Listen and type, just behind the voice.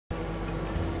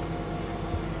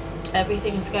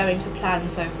Everything's going to plan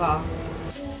so far.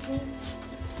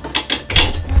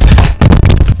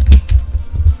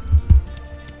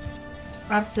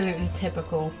 Absolutely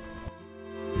typical.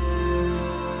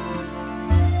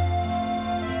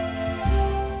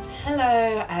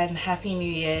 Hello and Happy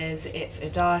New Year's. It's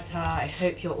Adata. I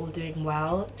hope you're all doing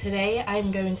well. Today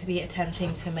I'm going to be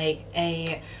attempting to make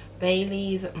a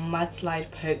Bailey's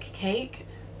mudslide poke cake.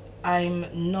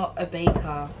 I'm not a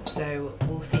baker, so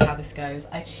we'll see how this goes.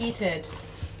 I cheated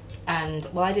and,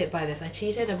 well, I didn't buy this. I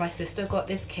cheated and my sister got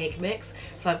this cake mix,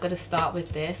 so I'm going to start with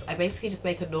this. I basically just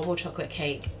make a normal chocolate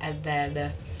cake and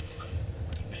then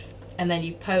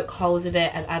you poke holes in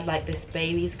it and add like this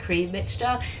Bailey's cream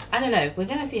mixture. I don't know, we're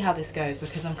going to see how this goes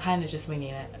because I'm kind of just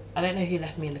winging it. I don't know who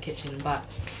left me in the kitchen, but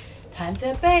time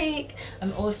to bake.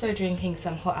 I'm also drinking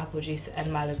some hot apple juice and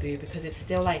Malibu because it's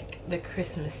still like the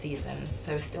Christmas season,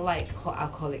 so it's still like hot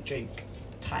alcoholic drink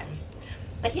time.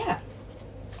 But yeah.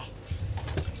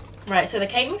 Right, so the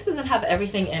cake mix doesn't have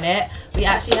everything in it. We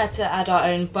actually had to add our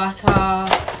own butter,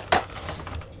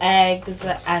 eggs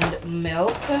and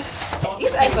milk.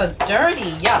 These eggs are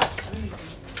dirty, yuck.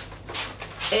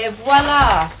 Et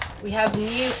voila, we have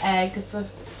new eggs.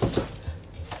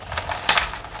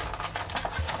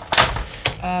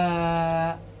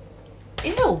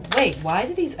 Ew, wait, why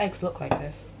do these eggs look like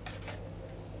this?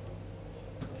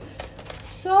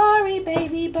 Sorry,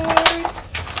 baby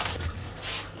birds.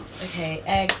 Okay,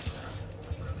 eggs.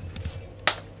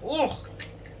 Ugh.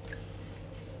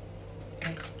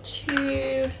 Egg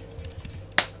 2.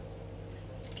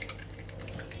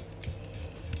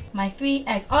 My 3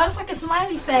 eggs. Oh, it's like a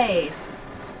smiley face.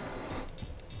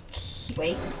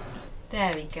 Wait.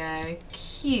 There we go.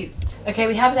 Cute. Okay,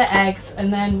 we have the eggs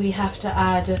and then we have to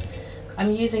add,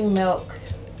 I'm using milk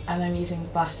and I'm using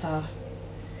butter.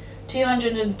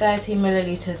 230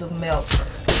 milliliters of milk.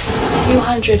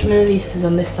 200 milliliters is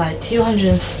on this side.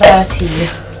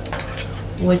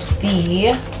 230 would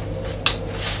be...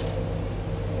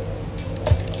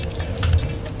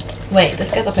 Wait,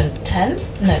 this goes up in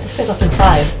 10s? No, this goes up in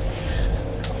 5s.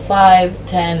 5,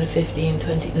 10, 15,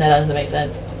 20... No, that doesn't make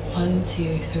sense. 1,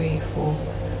 2, 3, 4...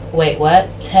 Wait, what?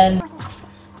 10...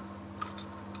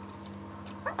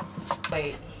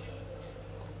 Wait.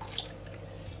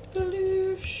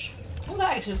 Sploosh. Oh,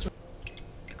 that actually was...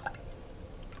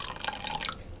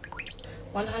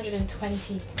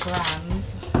 120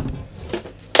 grams.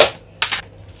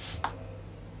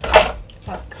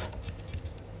 Fuck.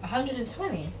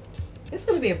 120? This is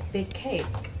gonna be a big cake.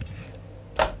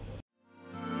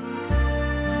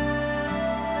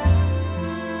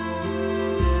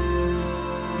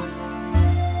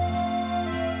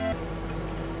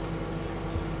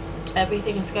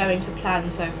 Everything is going to plan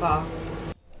so far.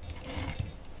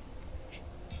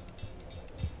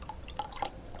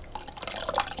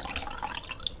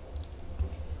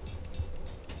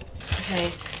 Okay,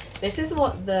 this is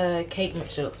what the cake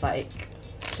mixture looks like.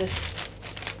 Just,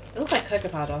 it looks like cocoa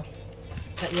powder.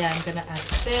 But yeah, I'm gonna add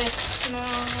this now.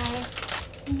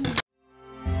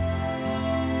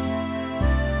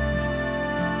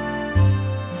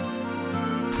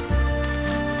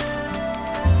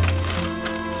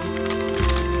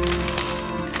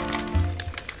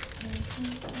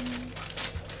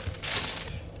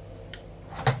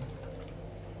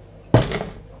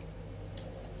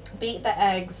 Beat the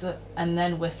eggs and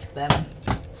then whisk them.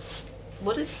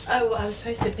 What is... Oh, I was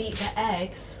supposed to beat the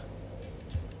eggs.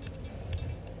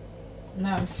 No,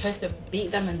 I'm supposed to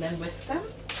beat them and then whisk them?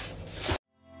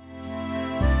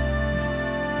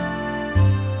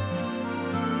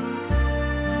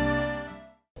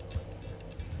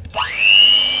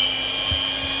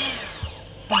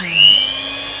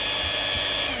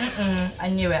 I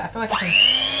knew it. I feel like I can...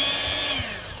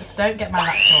 Just don't get my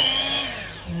laptop.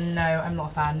 No, I'm not a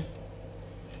fan.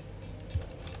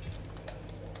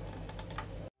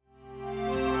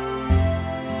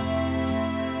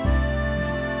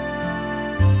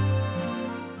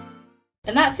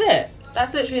 And that's it.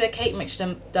 That's literally the cake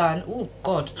mixture done. Oh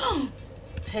god.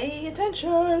 Pay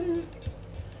attention.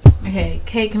 Okay,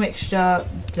 cake mixture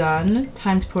done.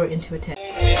 Time to pour it into a tin.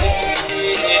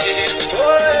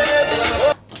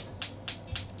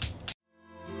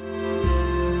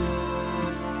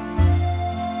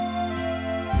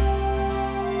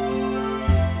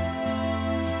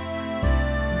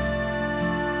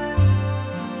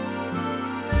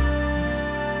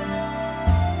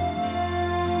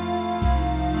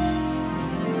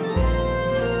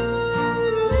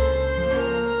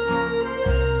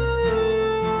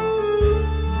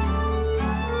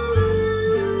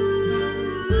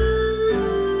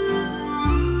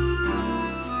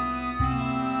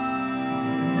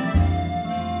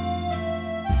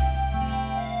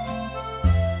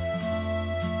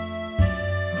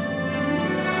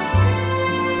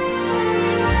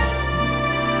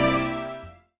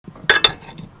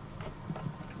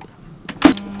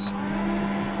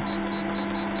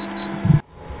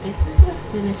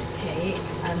 finished cake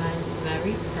and I'm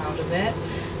very proud of it.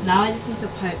 Now I just need to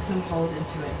poke some holes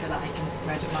into it so that I can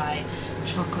spread my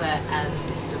chocolate and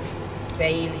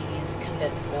Bailey's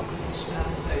condensed milk mixture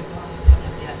over. So I'm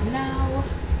going to do that now.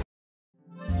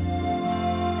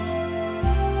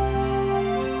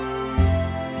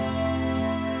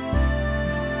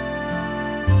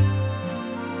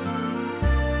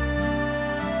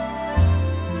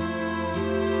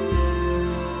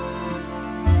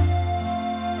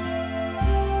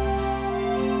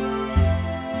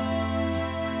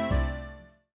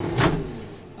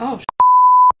 Oh,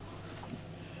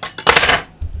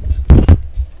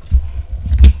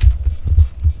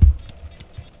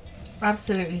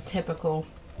 absolutely typical.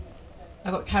 I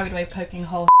got carried away poking a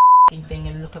whole thing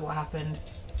and look at what happened.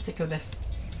 Sick of this.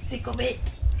 Sick of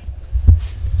it.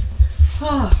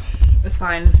 Oh, it's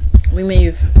fine. We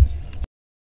move.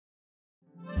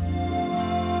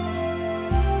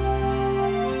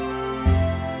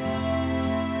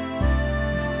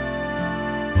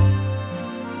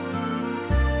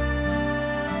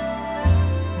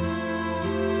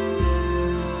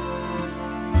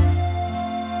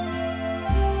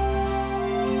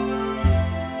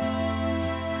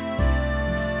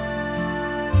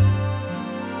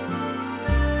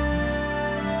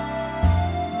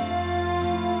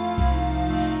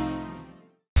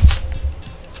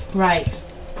 Right,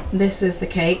 this is the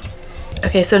cake.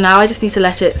 Okay, so now I just need to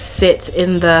let it sit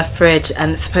in the fridge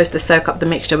and it's supposed to soak up the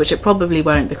mixture, which it probably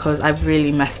won't because I've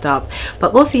really messed up.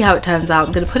 But we'll see how it turns out.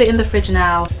 I'm going to put it in the fridge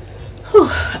now. Whew.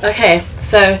 Okay,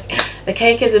 so the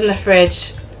cake is in the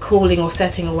fridge, cooling or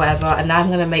setting or whatever, and now I'm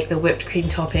going to make the whipped cream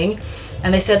topping.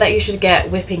 And they said that you should get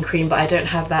whipping cream, but I don't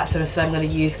have that, so instead I'm going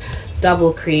to use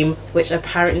double cream, which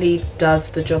apparently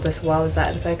does the job as well. Is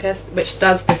that in focus? Which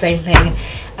does the same thing.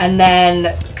 And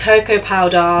then cocoa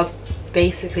powder,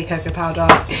 basically cocoa powder.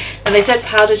 And they said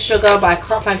powdered sugar, but I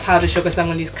can't find powdered sugar, so I'm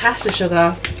going to use caster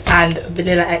sugar and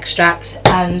vanilla extract.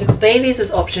 And Bailey's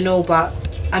is optional, but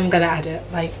I'm going to add it.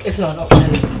 Like, it's not an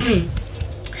option.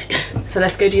 So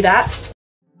let's go do that.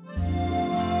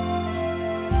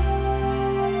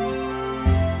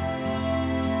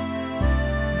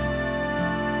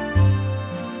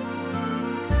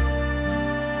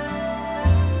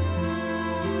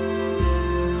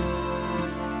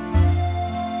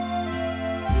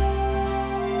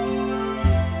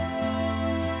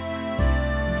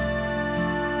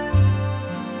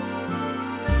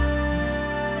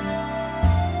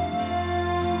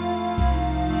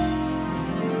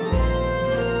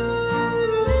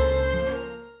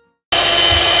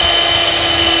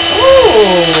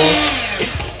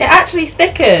 It actually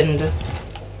thickened.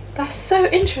 That's so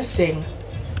interesting.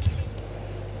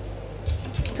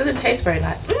 It doesn't taste very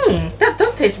nice. That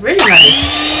does taste really nice.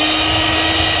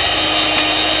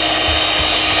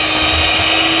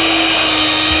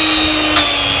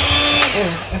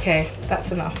 Okay,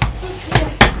 that's enough.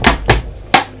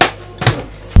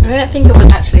 I don't think it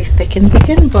would actually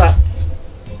thicken, but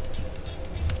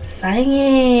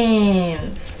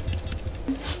science.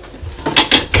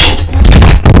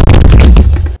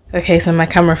 Okay, so my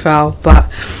camera fell,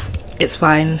 but it's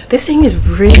fine. This thing is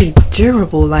really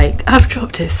durable. Like, I've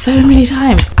dropped it so many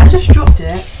times. I just dropped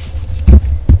it.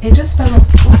 It just fell off.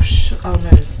 Oh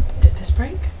no, did this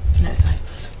break? No, it's fine.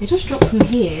 It just dropped from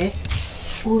here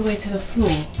all the way to the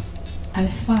floor, and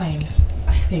it's fine,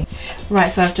 I think. Right,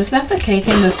 so I've just left the cake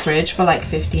in the fridge for like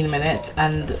 15 minutes,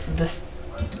 and this,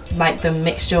 like the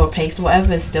mixture or paste or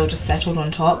whatever, is still just settled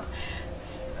on top.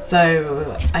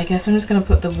 So I guess I'm just going to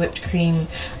put the whipped cream.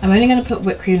 I'm only going to put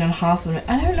whipped cream in half of it.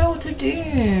 I don't know what to do.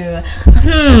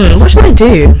 What should I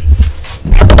do?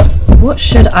 What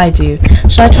should I do?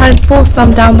 Should I try and force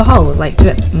some down the hole? Like, do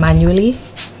it manually?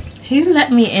 Who let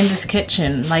me in this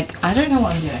kitchen? Like, I don't know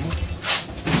what I'm doing.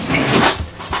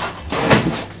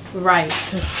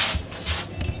 Right.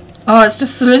 Oh, it's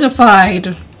just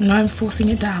solidified. Now I'm forcing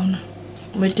it down.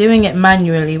 We're doing it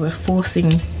manually. We're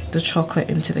forcing the chocolate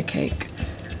into the cake.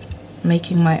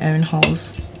 Making my own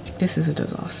holes. This is a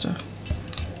disaster.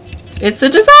 It's a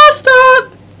disaster!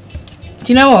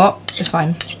 Do you know what? It's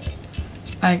fine.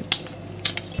 I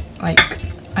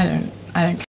don't.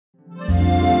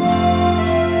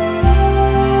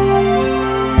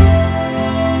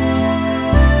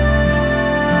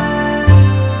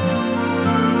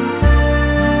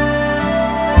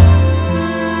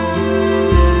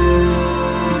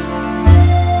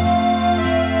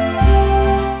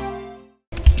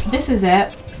 This is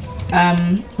it.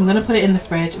 I'm gonna put it in the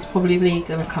fridge. It's probably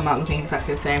gonna come out looking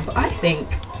exactly the same, but I'm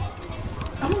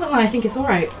not gonna lie, I think it's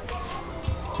alright.